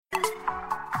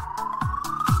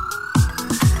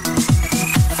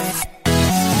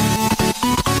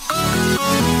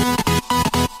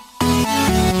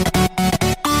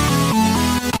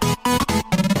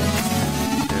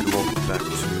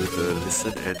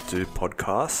Do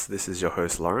podcast. This is your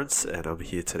host Lawrence, and I'm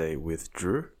here today with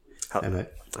Drew. Hey mate.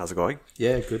 How's it going?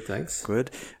 Yeah, good, thanks.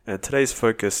 Good. And today's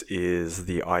focus is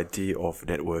the idea of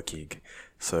networking.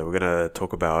 So we're going to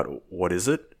talk about what is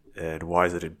it and why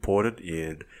is it important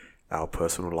in our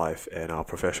personal life and our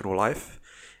professional life,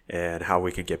 and how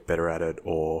we can get better at it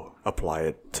or apply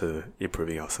it to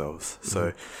improving ourselves.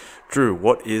 So, Drew,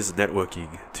 what is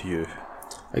networking to you?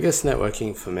 I guess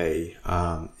networking for me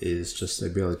is just the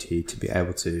ability to be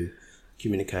able to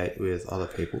communicate with other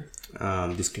people.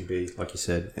 This can be, like you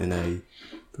said, in a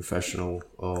professional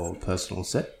or personal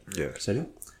setting.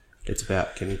 It's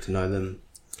about getting to know them,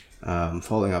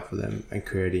 following up with them, and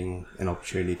creating an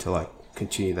opportunity to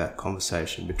continue that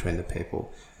conversation between the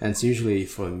people. And it's usually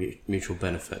for mutual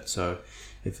benefit. So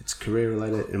if it's career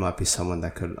related, it might be someone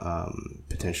that could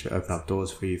potentially open up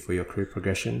doors for you for your career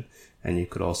progression. And you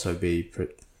could also be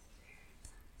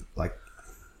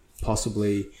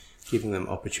possibly giving them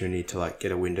opportunity to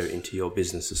get a window into your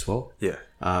business as well.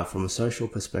 Yeah. From a social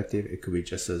perspective, it could be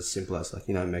just as simple as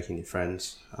making new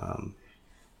friends,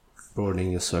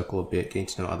 broadening your circle a bit, getting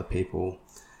to know other people.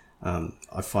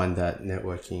 I find that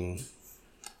networking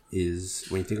is,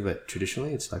 when you think of it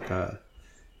traditionally, it's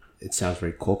it sounds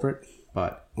very corporate,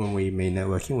 but when we mean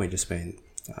networking, we just mean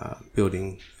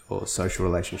building or social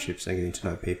relationships and getting to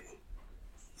know people,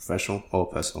 professional or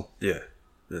personal. Yeah,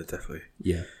 definitely.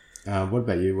 Yeah. What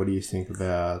about you? What do you think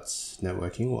about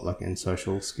networking? And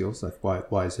social skills?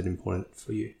 Why is it important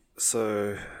for you?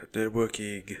 So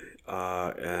networking,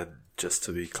 and just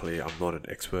to be clear, I'm not an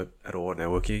expert at all at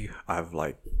networking.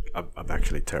 I'm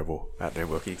actually terrible at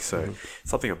networking, so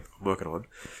it's something I'm working on.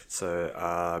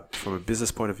 So from a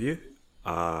business point of view,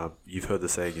 you've heard the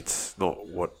saying, it's not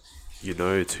what you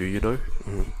know, it's who you know.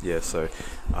 Yeah, so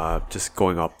just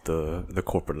going up the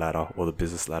corporate ladder or the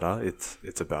business ladder,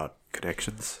 it's about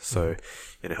connections. So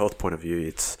in a health point of view,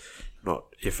 it's not,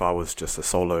 if I was just a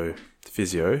solo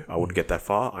physio, I wouldn't get that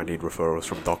far. I need referrals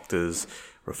from doctors,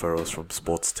 referrals from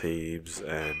sports teams,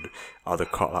 and other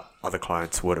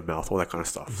clients, word of mouth, all that kind of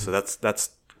stuff. So that's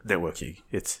networking.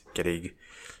 It's getting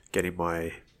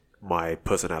my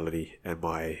personality and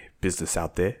my business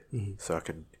out there, so I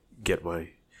can get my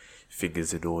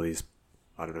fingers in all these,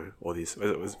 I don't know, was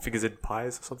it fingers in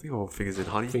pies or something, or fingers in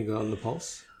honey? Finger on the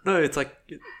pulse? No, it's like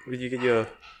when you get your,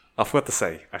 I forgot to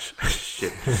say.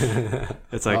 Shit.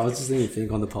 It's like, I was just thinking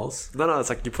finger on the pulse. No, it's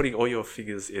like you're putting all your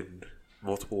fingers in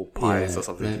multiple pies or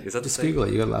something. Man, is that just the same? Google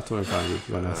it. You got a laptop in front of you if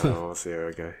you want to. Oh, see, there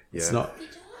we go. Yeah. It's not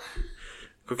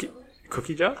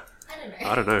Cookie jar?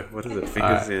 I don't know. What is it?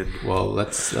 Fingers in. Well,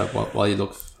 let's while you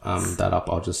look that up,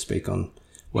 I'll just speak on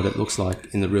what it looks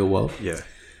like in the real world. Yeah.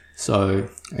 So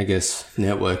I guess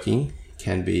networking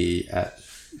can be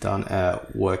done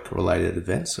at work-related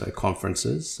events, so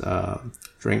conferences,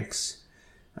 drinks,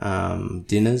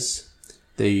 dinners.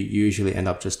 They usually end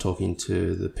up just talking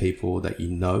to the people that you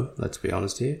know, let's be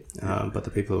honest here. But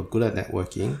the people who are good at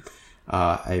networking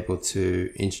are able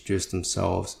to introduce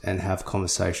themselves and have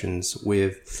conversations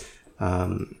with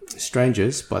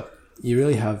strangers, but you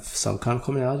really have some kind of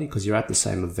commonality because you're at the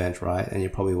same event, right? And you're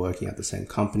probably working at the same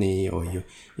company, or you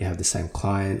have the same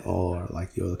client, or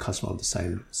you're the customer of the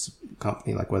same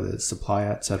company, whether it's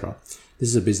supplier, etc. This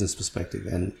is a business perspective,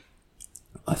 and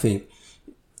I think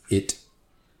it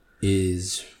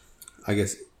is,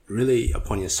 really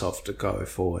upon yourself to go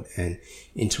forward and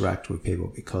interact with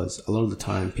people, because a lot of the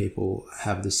time people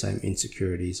have the same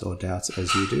insecurities or doubts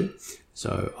as you do.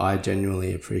 So I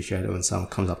genuinely appreciate it when someone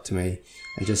comes up to me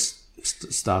and just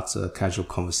starts a casual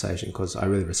conversation, because I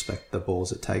really respect the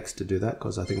balls it takes to do that,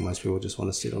 because I think most people just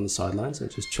want to sit on the sidelines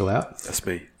and just chill out. That's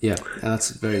me. Yeah, and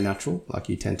that's very natural.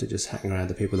 You tend to just hang around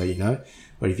the people that you know.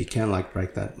 But if you can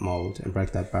break that mold and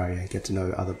break that barrier and get to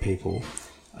know other people,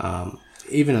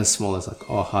 even as small as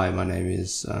oh, hi, my name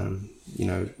is,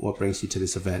 what brings you to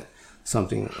this event?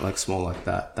 Something small like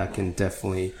that can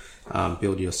definitely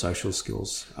build your social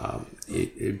skills.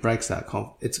 It breaks that.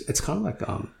 It's kind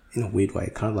of in a weird way,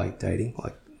 kind of like dating.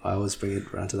 I always bring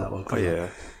it around to that one. Oh yeah.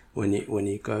 When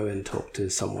you go and talk to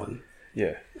someone,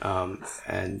 yeah,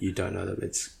 and you don't know them,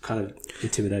 it's kind of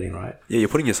intimidating, right? Yeah, you're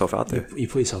putting yourself out there. You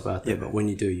put yourself out there, but when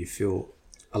you do, you feel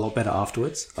a lot better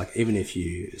afterwards. Even if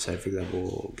you say, for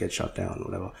example, get shut down or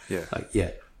whatever.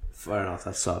 Yeah. Fair enough,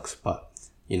 that sucks, but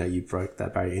you broke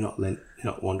that barrier. You're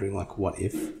not wondering what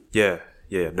if. Yeah.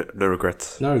 No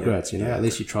regrets. No regrets. At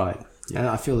least you tried. And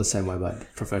I feel the same way about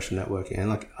professional networking.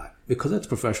 And because it's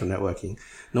professional networking,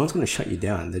 no one's going to shut you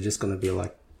down. They're just going to be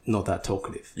not that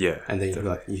talkative. Yeah. And then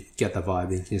you get that vibe,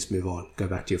 and you can just move on, go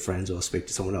back to your friends or speak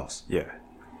to someone else. Yeah.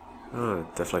 Oh,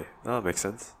 definitely. Oh, that makes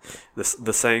sense.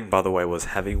 The saying, by the way, was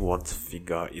having one's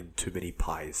finger in too many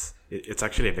pies. It's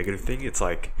actually a negative thing. It's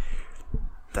like,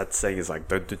 that saying is like,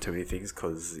 don't do too many things,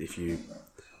 because if you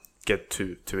get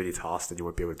too many tasks, then you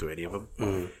won't be able to do any of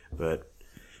them. But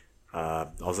I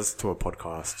was listening to a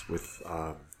podcast with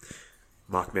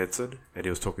Mark Manson, and he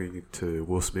was talking to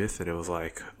Will Smith, and it was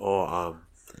like,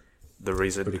 the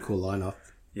reason... Pretty cool lineup.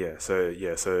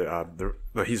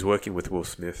 No, he's working with Will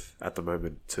Smith at the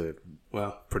moment to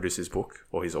produce his book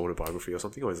or his autobiography or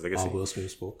something, or his legacy. Will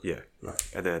Smith's book. Yeah. Right.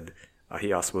 And then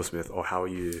he asked Will Smith, how are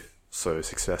you so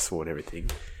successful and everything?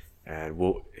 And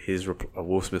Will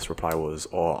Smith's reply was,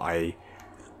 I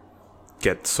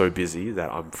get so busy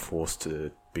that I'm forced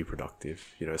to be productive.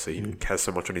 So he has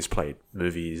so much on his plate,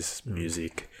 movies,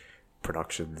 music,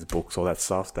 productions, books, all that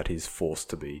stuff, that he's forced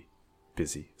to be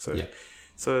busy.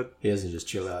 So he doesn't just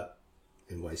chill out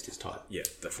and waste his time. Yeah,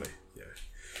 definitely. Yeah.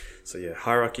 So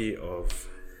hierarchy of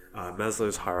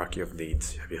Maslow's hierarchy of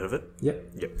needs. Have you heard of it?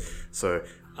 Yep. So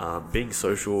being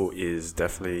social is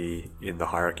definitely in the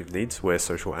hierarchy of needs. We're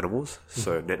social animals.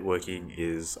 So networking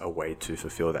is a way to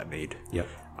fulfill that need. Yep.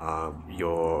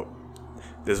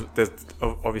 There's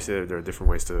obviously there are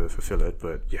different ways to fulfill it,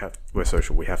 but we're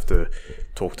social. We have to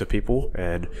talk to people,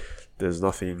 and there's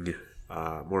nothing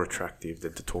more attractive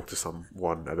than to talk to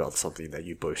someone about something that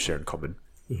you both share in common.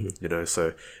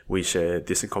 So we share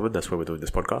this in common. That's why we're doing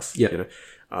this podcast.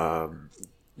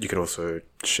 You can also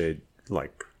share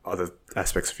like other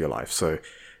aspects of your life. So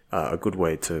a good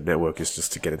way to network is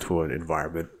just to get into an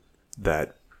environment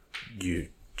that you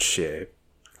share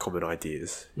common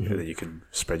ideas, and then you can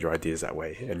spread your ideas that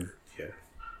way, and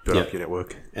build up your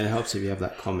network. And it helps if you have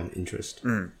that common interest.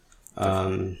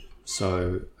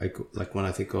 So like when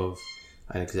I think of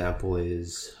an example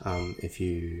is if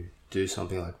you do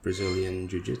something like Brazilian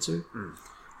Jiu-Jitsu,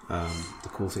 the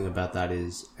cool thing about that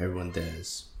is everyone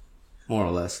there's more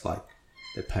or less like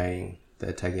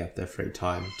they're taking up their free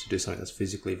time to do something that's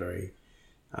physically very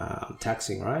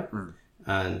taxing, right?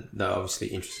 And they're obviously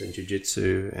interested in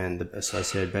Jiu-Jitsu and the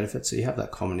associated benefits, so you have that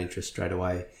common interest straight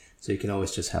away. So you can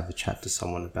always just have a chat to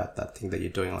someone about that thing that you're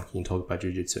doing. Like you can talk about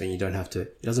Jiu-Jitsu and you don't have to,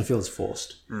 it doesn't feel as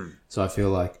forced. So I feel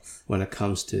like when it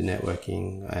comes to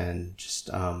networking and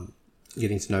just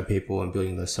getting to know people and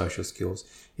building those social skills,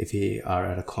 if you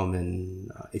have a common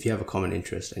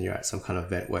interest and you're at some kind of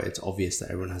event where it's obvious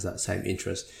that everyone has that same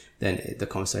interest, then the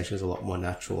conversation is a lot more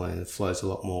natural and it flows a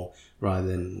lot more, rather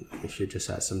than if you're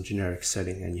just at some generic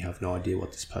setting and you have no idea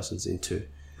what this person's into.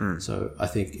 So I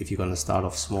think if you're going to start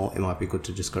off small, it might be good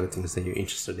to just go to things that you're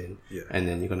interested in, and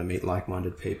then you're going to meet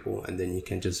like-minded people, and then you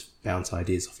can just bounce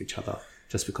ideas off each other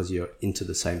just because you're into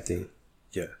the same thing.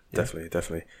 Yeah,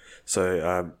 definitely.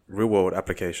 So real-world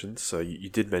applications. So you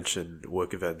did mention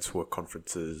work events, work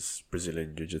conferences,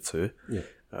 Brazilian Jiu-Jitsu.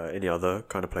 Any other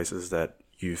kind of places that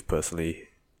you've personally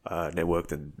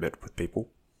networked and met with people?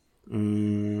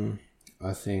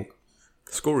 I think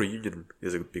school reunion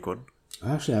is a big one.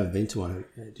 I actually haven't been to one.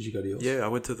 Did you go to yours? Yeah, I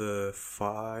went to the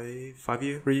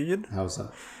five-year reunion. How was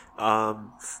that?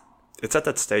 It's at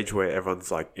that stage where everyone's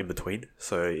like in between.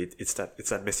 So it's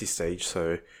that messy stage.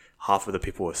 So half of the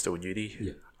people are still in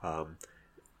uni.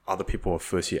 Other people are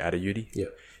first year out of uni.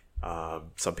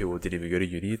 Some people didn't even go to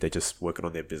uni. They're just working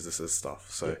on their businesses stuff.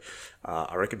 So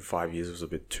I reckon 5 years was a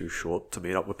bit too short to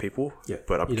meet up with people.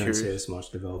 But I'm curious. You don't see as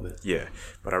much development.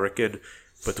 But I reckon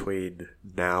between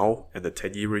now and the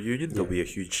 10-year reunion, there'll be a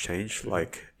huge change.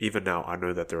 Like, even now, I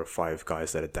know that there are 5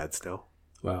 guys that are dads now.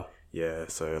 Wow. Yeah,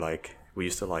 so, like, we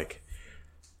used to, like,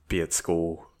 be at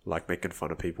school, like, making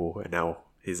fun of people, and now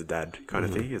he's a dad kind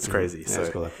of thing. It's crazy. So it's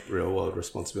got, like, real-world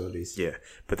responsibilities. Yeah,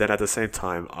 but then at the same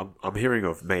time, I'm hearing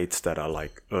of mates that are,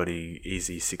 like, earning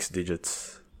easy 6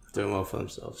 digits. Doing well for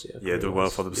themselves, doing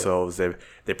well for themselves. They're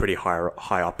pretty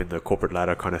high up in the corporate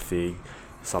ladder kind of thing.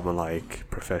 Some are like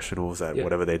professionals at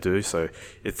whatever they do. So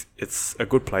it's a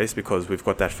good place because we've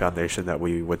got that foundation that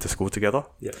we went to school together.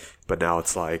 But now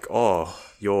it's like,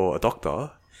 you're a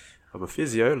doctor, I'm a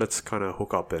physio, let's kind of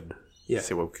hook up and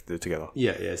see what we can do together.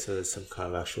 So there's some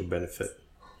kind of actual benefit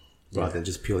rather than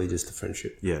just purely just the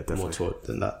friendship. Yeah, definitely. More to it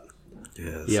than that.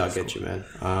 I get you, man.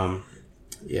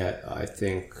 I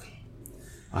think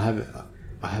I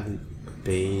haven't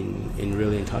been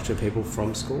really in touch with people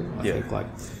from school. I think like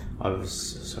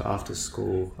so after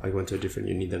school I went to a different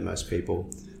uni than most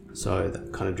people, so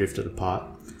that kind of drifted apart,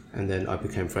 and then I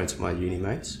became friends with my uni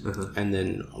mates, and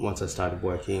then once I started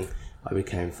working I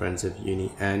became friends of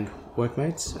uni and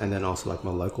workmates, and then also like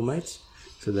my local mates.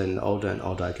 So then the older and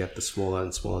older I get, the smaller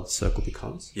and smaller the circle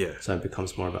becomes. So it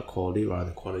becomes more about quality rather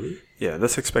than quantity.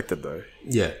 That's expected though.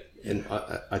 And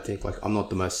I think like I'm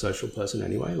not the most social person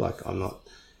anyway. Like I'm not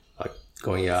like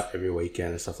going out every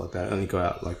weekend and stuff like that. I only go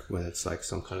out like when it's like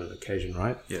some kind of occasion,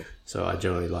 right? Yeah. So I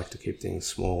generally like to keep things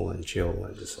small and chill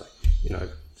and just like,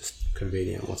 just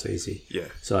convenient, what's easy. Yeah.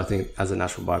 So I think as a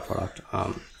natural byproduct,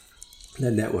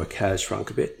 the network has shrunk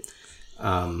a bit.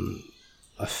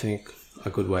 I think a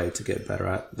good way to get better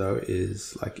at though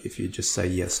is like if you just say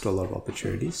yes to a lot of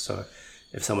opportunities. So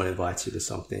if someone invites you to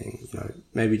something,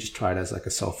 maybe just try it as like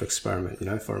a self-experiment,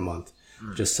 for a month.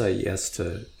 Just say yes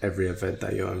to every event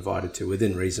that you're invited to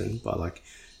within reason, but like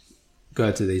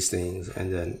go to these things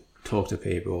and then talk to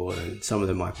people, and some of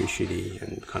them might be shitty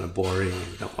and kind of boring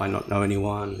and you might not know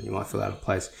anyone and you might feel out of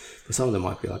place, but some of them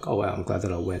might be like, oh wow, I'm glad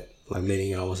that I went, like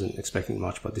leading and I wasn't expecting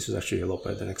much, but this was actually a lot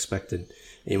better than expected.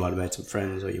 And you might have made some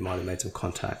friends or you might have made some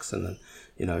contacts, and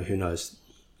then who knows,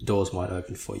 doors might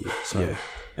open for you. So yeah.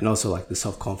 And also like the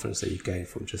self-confidence that you gain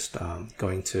from just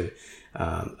going to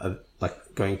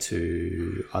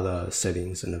other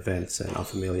settings and events and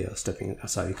unfamiliar, stepping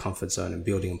outside your comfort zone and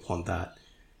building upon that,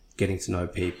 getting to know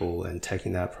people and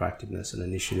taking that proactiveness and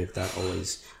initiative, that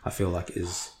always I feel like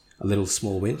is a little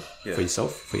small win for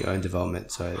yourself, for your own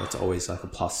development. So that's always like a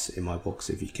plus in my books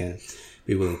if you can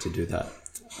be willing to do that.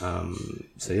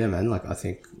 So yeah, man, like I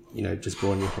think, just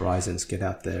broaden your horizons, get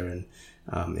out there, and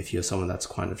if you're someone that's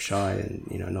kind of shy and,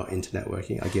 not into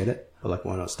networking, I get it, but like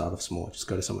why not start off small? Just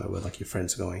go to somewhere where like your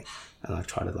friends are going and like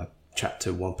try to like chat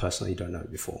to one person that you don't know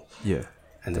before. Yeah.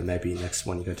 And then maybe next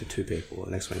one you go to 2 people, or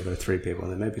next one you go to 3 people,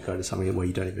 and then maybe go to something where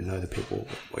you don't even know the people,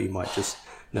 or you might just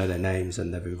know their names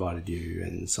and they've invited you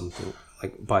and something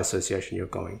like by association you're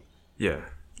going. Yeah.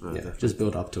 No, just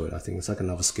build up to it. I think it's like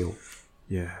another skill.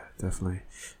 Yeah, definitely.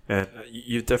 And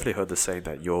you've definitely heard the saying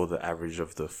that you're the average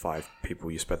of the 5 people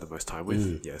you spend the most time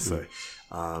with. Yeah, so,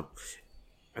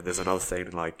 and there's another thing,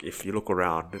 like if you look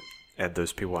around and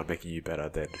those people aren't making you better,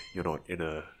 then you're not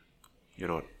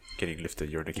getting lifted,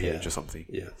 you're in a cage or something.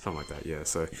 Yeah. Something like that, yeah.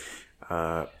 So,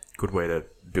 good way to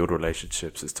build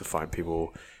relationships is to find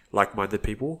people, like-minded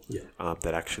people,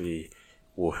 that actually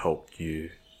will help you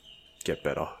get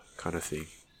better, kind of thing.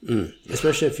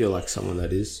 Especially if you're like someone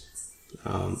that is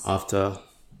after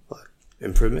like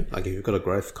improvement, like if you've got a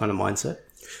growth kind of mindset.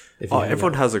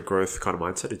 Everyone has a growth kind of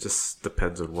mindset. It just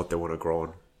depends on what they want to grow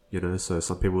on, so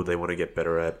some people, they want to get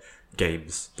better at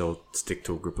games, they'll stick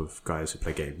to a group of guys who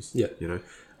play games.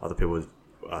 Other people,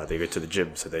 they go to the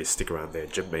gym, so they stick around their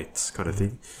gym mates kind of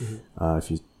thing.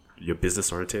 If you're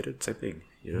business orientated, same thing,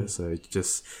 so it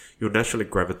just, you'll naturally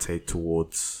gravitate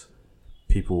towards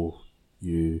people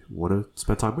you want to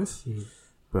spend time with,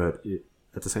 but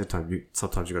at the same time,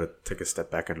 sometimes you got to take a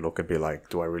step back and look and be like,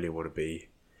 do I really want to be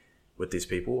with these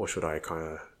people, or should I kind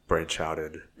of branch out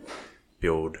and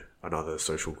build another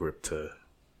social group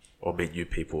or meet new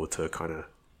people to kind of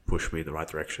push me in the right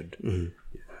direction?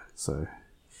 So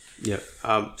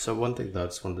one thing that I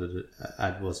just wanted to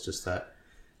add was just that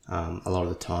a lot of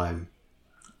the time,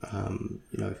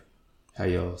 how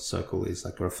your circle is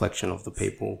like a reflection of the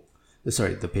people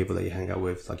that you hang out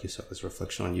with, like your circle is a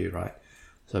reflection on you, right?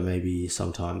 So maybe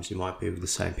sometimes you might be with the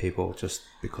same people just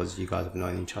because you guys have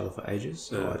known each other for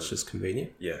ages, or it's just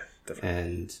convenient. Yeah, definitely.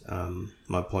 And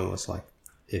my point was like,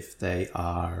 if they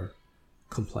are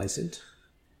complacent,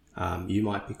 you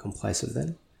might be complacent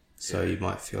then. So you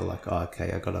might feel like, oh,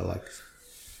 okay, I gotta like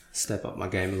step up my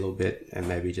game a little bit and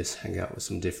maybe just hang out with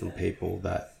some different people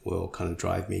that will kind of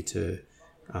drive me to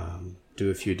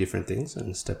do a few different things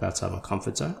and step outside my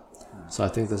comfort zone. So I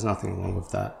think there's nothing wrong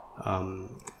with that.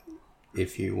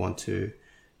 If you want to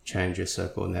change your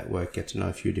circle network, get to know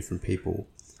a few different people,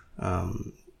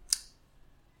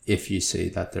 if you see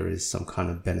that there is some kind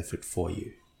of benefit for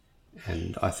you.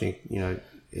 And I think,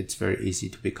 it's very easy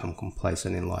to become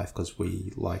complacent in life because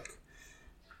we like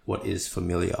what is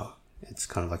familiar. It's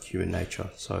kind of like human nature.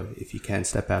 So if you can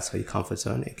step outside your comfort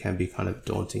zone, it can be kind of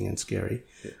daunting and scary.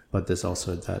 But there's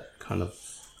also that kind of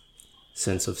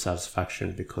sense of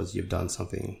satisfaction because you've done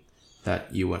something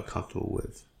that you weren't comfortable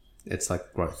with. It's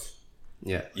like growth.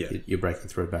 You're breaking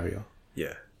through a barrier.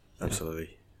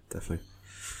 Absolutely. Definitely.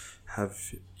 Have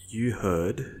you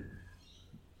heard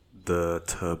the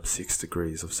term 6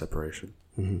 degrees of separation?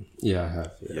 I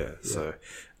have. So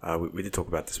we did talk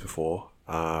about this before.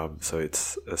 So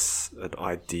it's an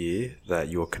idea that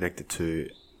you're connected to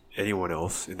anyone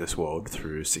else in this world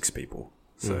through 6 people.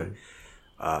 So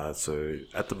so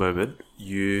at the moment,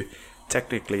 you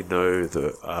technically know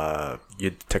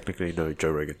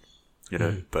Joe Rogan,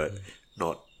 but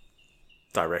not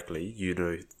directly.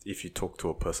 If you talk to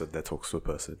a person that talks to a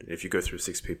person. If you go through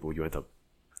 6 people, you end up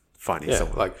finding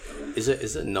someone. Like, is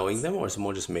it knowing them or is it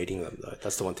more just meeting them though?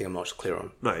 That's the one thing I'm not clear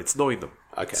on. No, it's knowing them.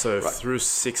 Okay, So right. through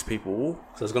 6 people.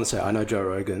 So I was going to say, I know Joe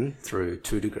Rogan through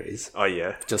 2 degrees. Oh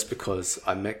yeah. Just because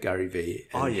I met Gary Vee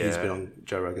and he's been on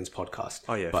Joe Rogan's podcast.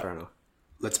 Oh yeah, but fair enough.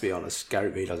 let's be honest,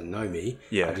 Gary Vee doesn't know me.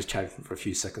 Yeah. I just chatted with him for a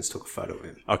few seconds, took a photo of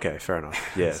him. Okay, fair enough.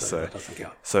 Yeah, So that doesn't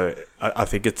count. So I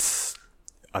think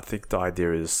the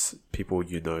idea is people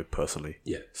you know personally.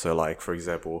 Yeah. So like, for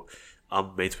example,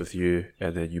 I'm mates with you,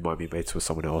 and then you might be mates with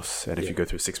someone else, and if you go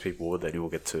through 6 people, then you will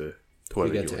get to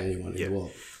whoever You get you to want. anyone in the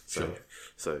world. Sure.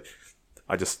 So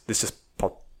this just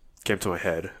came to my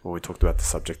head when we talked about the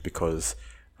subject because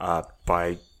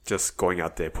by just going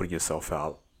out there, putting yourself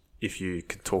out, if you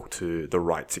can talk to the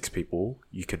right 6 people,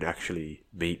 you can actually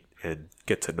meet and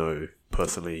get to know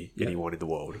personally anyone in the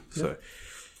world. So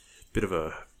bit of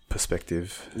a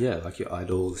perspective. Yeah, like your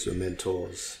idols, your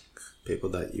mentors, people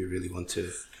that you really want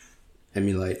to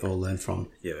emulate or learn from.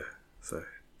 Yeah, so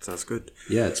sounds good.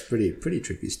 Yeah, it's pretty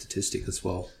tricky statistic as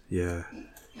well. Yeah.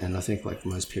 And I think like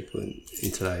most people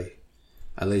in today,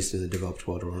 at least in the developed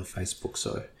world, are on Facebook.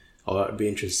 So I'd be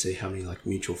interested to see how many like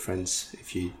mutual friends,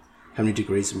 how many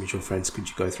degrees of mutual friends could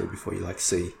you go through before you like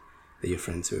see that you're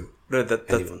friends with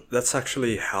anyone? That's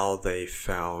actually how they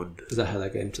found. Is that how they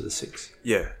get into the 6?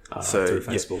 Yeah. So through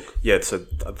Facebook. Yeah. So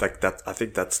like that, I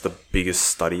think that's the biggest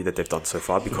study that they've done so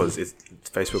far because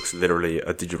Facebook's literally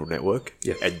a digital network.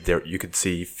 Yeah. And there you can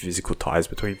see physical ties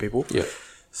between people. Yeah.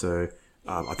 So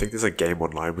I think there's a game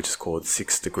online which is called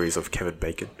 6 Degrees of Kevin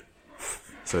Bacon.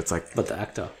 So it's like. But the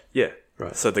actor. Yeah.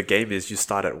 Right. So the game is you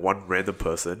start at one random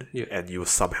person Yeah. and you will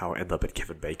somehow end up at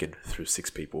Kevin Bacon through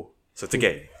 6 people. So it's a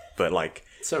game, but like.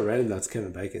 It's so random that's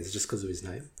Kevin Bacon. Is it just because of his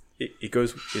name?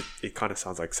 It kind of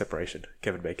sounds like separation.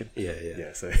 Kevin Bacon.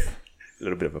 Yeah. So a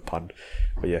little bit of a pun,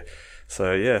 but yeah.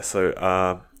 So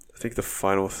I think the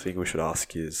final thing we should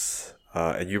ask is,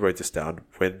 and you wrote this down: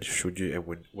 when should you and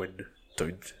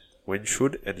when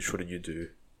should and shouldn't you do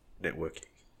networking?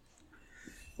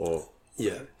 Or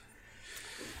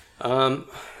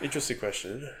interesting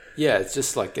question. Yeah, it's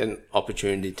just like an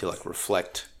opportunity to like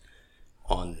reflect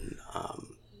on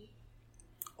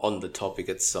the topic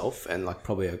itself, and like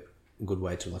probably a good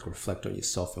way to like reflect on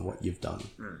yourself and what you've done.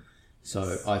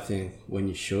 So I think when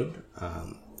you should,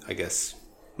 I guess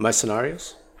most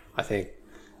scenarios, I think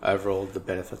overall the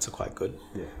benefits are quite good.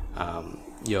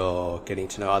 You're getting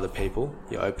to know other people,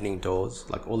 you're opening doors,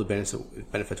 like all the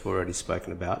benefits we've already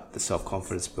spoken about, the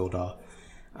self-confidence builder,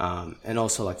 and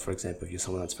also like, for example, if you're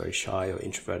someone that's very shy or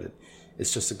introverted,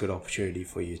 it's just a good opportunity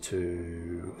for you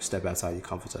to step outside your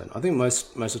comfort zone. I think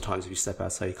most of the times if you step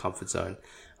outside your comfort zone,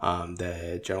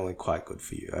 they're generally quite good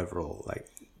for you overall. Like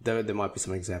there might be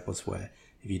some examples where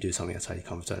if you do something outside your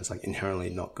comfort zone, it's like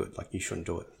inherently not good, like you shouldn't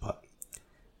do it. But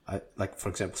like for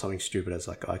example, something stupid as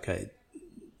like, okay,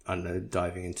 I don't know,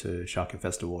 diving into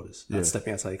shark-infested waters. That's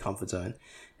stepping outside your comfort zone,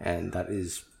 and that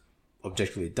is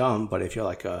objectively dumb. But if you're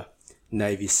like a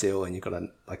Navy SEAL and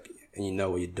and you know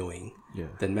what you're doing,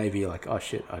 then maybe you're like, oh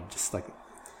shit, I just like,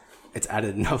 it's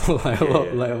added another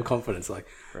layer of confidence. Like,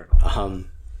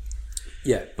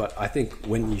 but I think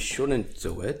when you shouldn't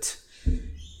do it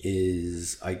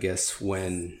is, I guess,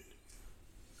 when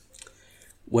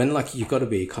like you've got to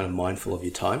be kind of mindful of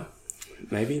your time.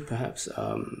 Maybe, perhaps,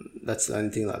 that's the only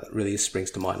thing that really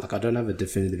springs to mind. Like, I don't have a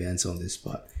definitive answer on this,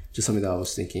 but just something that I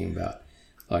was thinking about.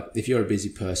 Like, if you're a busy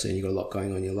person, you've got a lot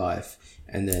going on in your life,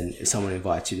 and then if someone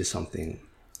invites you to something,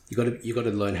 you got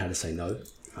to learn how to say no.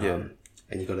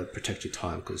 And you got to protect your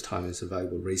time, because time is a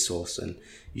valuable resource, and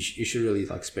you should really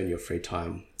like spend your free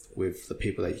time with the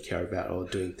people that you care about or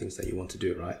doing things that you want to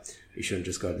do, right? You shouldn't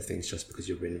just go to things just because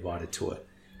you've been invited to it.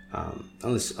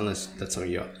 Unless that's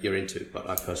something you're into, but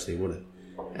I personally wouldn't.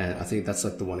 And I think that's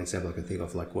like the one example I can think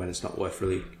of, like when it's not worth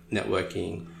really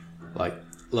networking. Like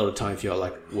a lot of time if you're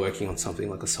like working on something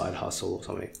like a side hustle or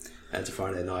something, and it's a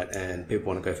Friday night and people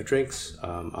want to go for drinks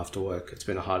after work. It's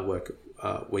been a hard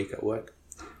week at work.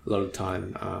 A lot of the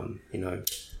time,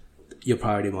 your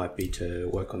priority might be to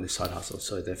work on this side hustle.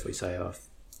 So therefore you say, oh,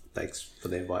 thanks for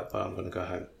the invite, but I'm going to go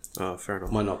home. Oh, fair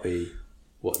enough. Might not be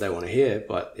what they want to hear,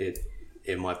 but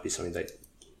it might be something that,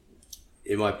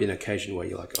 it might be an occasion where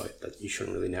you're like, oh, that you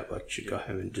shouldn't really network. You should go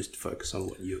home and just focus on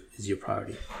what is your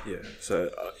priority. Yeah.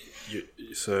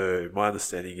 So my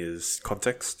understanding is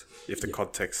context. If the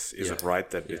context isn't right,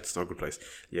 then it's not a good place.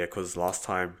 Yeah, because last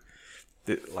time,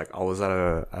 I was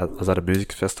at a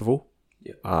music festival.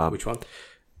 Yeah. Which one?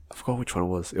 I forgot which one it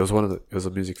was. It was a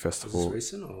music festival.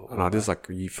 Was this recent or? No, this is like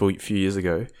a few years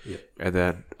ago. Yeah. And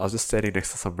then I was just standing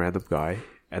next to some random guy,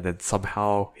 and then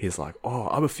somehow he's like, "Oh,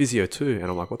 I'm a physio too," and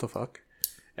I'm like, "What the fuck?"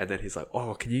 And then he's like,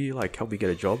 "Oh, can you like help me get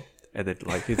a job?" And then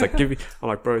like he's like, I'm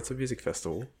like, bro, it's a music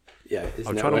festival. Yeah, it's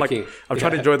I'm trying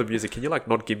to enjoy the music. Can you like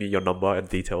not give me your number and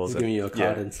details? Give me your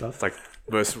card and stuff. It's like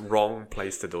most wrong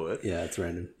place to do it. Yeah, it's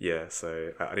random. Yeah,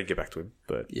 so I didn't get back to him,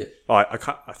 but yeah, I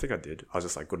think I did. I was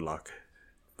just like, good luck,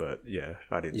 but yeah,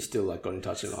 I didn't. You still like got in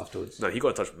touch with him afterwards? No, he got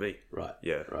in touch with me. Right.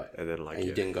 Yeah. Right. And then like, and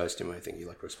you didn't ghost him or anything. You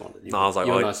like responded. No, I was like,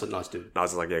 you're nice dude. No, I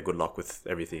was just like, yeah, good luck with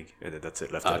everything, and then that's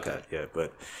it. Left it at that. Yeah,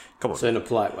 but come on. So in a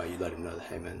polite way, you let him know that,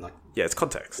 hey man, like, yeah, it's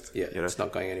context. Yeah, it's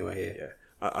not going anywhere here. Yeah.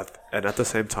 And at the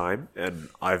same time, and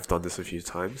I've done this a few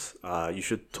times, you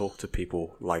should talk to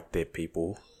people like they're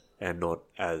people and not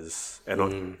as...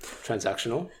 not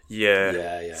transactional?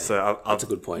 Yeah. Yeah. So that's a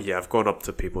good point. Yeah, I've gone up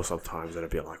to people sometimes and I'd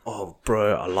be like, oh,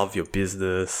 bro, I love your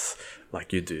business.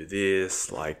 Like, you do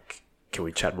this. Like, can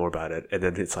we chat more about it? And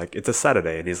then it's like, it's a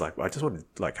Saturday and he's like, I just want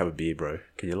to, like, have a beer, bro.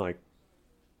 Can you, like,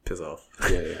 piss off?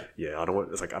 Yeah. Yeah, I don't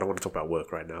want to talk about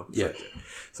work right now. Yeah.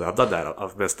 So I've done that.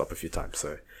 I've messed up a few times,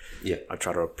 so... Yeah, I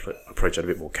try to approach it a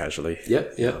bit more casually. Yeah.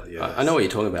 I know what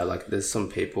you're talking about. Like, there's some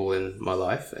people in my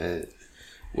life and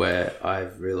where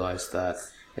I've realized that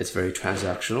it's very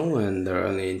transactional and they're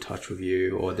only in touch with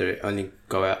you, or they only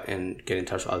go out and get in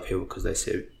touch with other people because they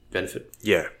see a benefit.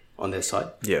 Yeah. On their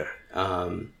side. Yeah.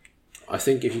 I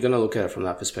think if you're going to look at it from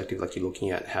that perspective, like you're looking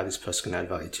at how this person can add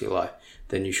value to your life,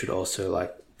 then you should also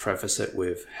like preface it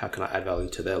with how can I add value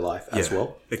to their life as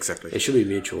well. Exactly. It should be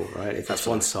mutual, right? If it's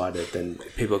one-sided, then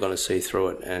people are going to see through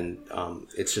it, and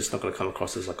it's just not going to come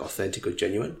across as like authentic or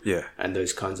genuine. Yeah. And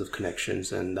those kinds of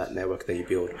connections and that network that you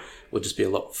build will just be a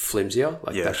lot flimsier.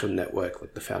 Like the actual network,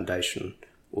 like the foundation,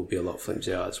 will be a lot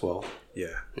flimsier as well.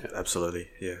 Yeah. Absolutely.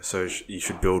 Yeah. So you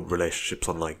should build relationships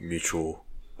on like mutual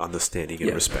understanding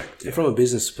and respect. Yeah. From a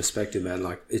business perspective, man,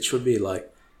 like it should be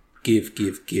like give,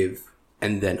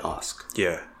 and then ask.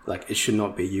 Yeah. Like, it should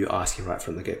not be you asking right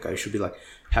from the get-go. It should be like,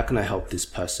 how can I help this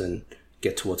person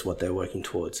get towards what they're working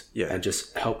towards? Yeah. And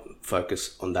just help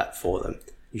focus on that for them.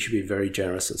 You should be very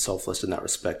generous and selfless in that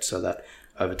respect, so that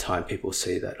over time people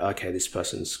see that, okay, this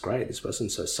person's great. This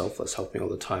person's so selfless, helping all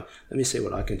the time. Let me see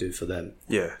what I can do for them.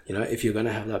 Yeah. You know, if you're going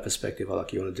to have that perspective,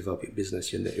 like you want to develop your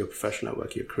business, your professional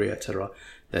work, your career, etc.,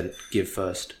 then give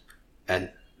first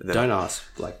and don't ask,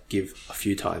 like give a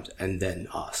few times and then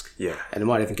ask. Yeah. And it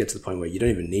might even get to the point where you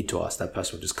don't even need to ask. That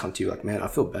person will just come to you like, man, I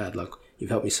feel bad. Like, you've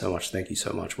helped me so much. Thank you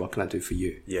so much. What can I do for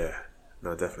you? Yeah.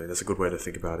 No, definitely. That's a good way to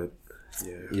think about it.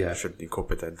 Yeah. I should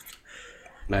incorporate that.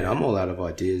 Mate, I'm all out of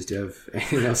ideas. Do you have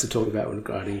anything else to talk about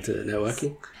regarding to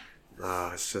networking?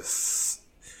 It's just...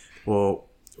 Well,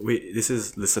 this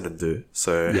is listen and do.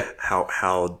 So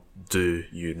how do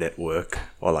you network?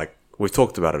 Or like, we've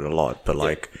talked about it a lot, but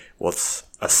like, what's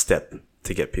a step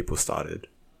to get people started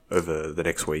over the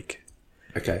next week?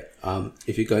 Okay.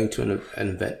 If you're going to an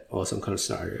event or some kind of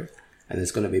scenario and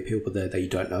there's going to be people there that you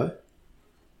don't know,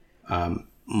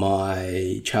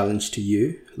 my challenge to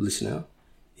you, listener,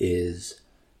 is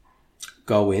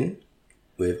go in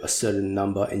with a certain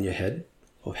number in your head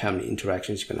of how many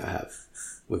interactions you're going to have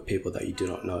with people that you do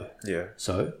not know. Yeah.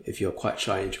 So if you're quite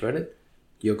shy and introverted,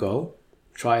 your goal,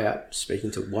 try out speaking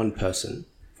to one person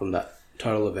from that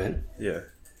total event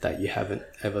that you haven't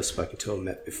ever spoken to or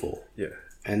met before. Yeah.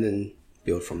 And then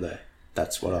build from there.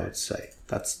 That's what I would say.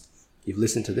 You've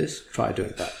listened to this, try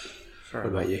doing that. What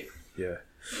about you? Yeah.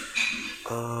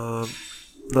 No,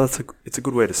 it's a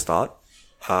good way to start.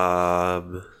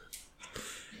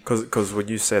 Because when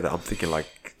you say that, I'm thinking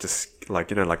like just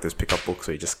like, you know, like those pickup books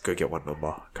where you just go get one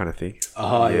number kind of thing.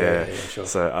 Oh yeah, sure.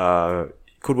 So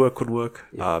could work.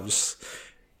 Yeah.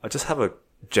 I just have a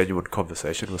genuine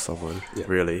conversation with someone,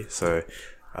 really. So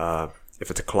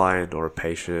if it's a client or a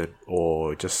patient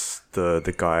or just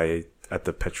the guy at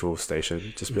the petrol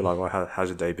station, just be like, well, how's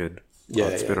your day been?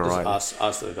 It's been alright.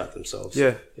 Ask them about themselves. Be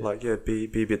a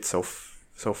bit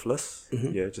selfless.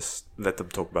 Yeah, just let them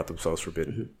talk about themselves for a bit,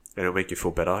 and it'll make you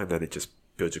feel better, and then it just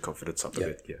builds your confidence up a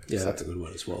bit. So, that's a good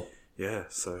one as well. Yeah.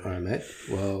 So all right, mate.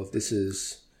 Well, this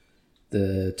is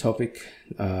the topic,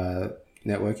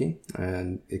 networking,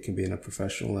 and it can be in a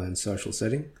professional and social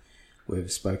setting.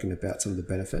 We've spoken about some of the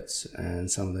benefits and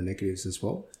some of the negatives as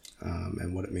well,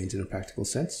 and what it means in a practical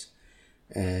sense.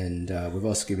 And we've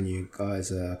also given you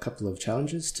guys a couple of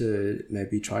challenges to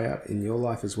maybe try out in your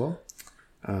life as well.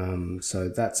 So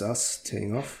that's us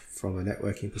teeing off from a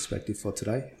networking perspective for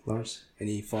today. Lawrence,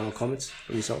 any final comments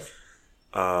from yourself?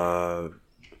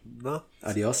 No.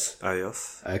 Adios.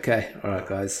 Okay. All right,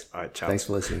 guys. All right, ciao. Thanks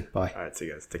for listening. Bye. All right, see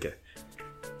you guys. Take care.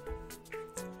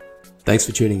 Thanks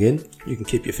for tuning in. You can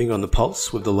keep your finger on the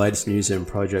pulse with the latest news and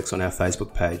projects on our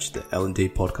Facebook page, the L&D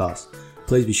Podcast.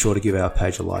 Please be sure to give our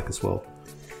page a like as well.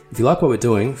 If you like what we're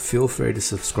doing, feel free to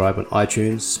subscribe on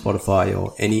iTunes, Spotify,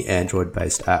 or any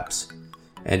Android-based apps.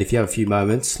 And if you have a few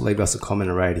moments, leave us a comment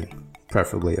and rating,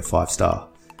 preferably a 5-star.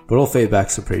 But all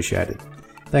feedback's appreciated.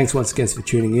 Thanks once again for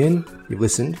tuning in. You've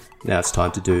listened. Now it's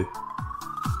time to do.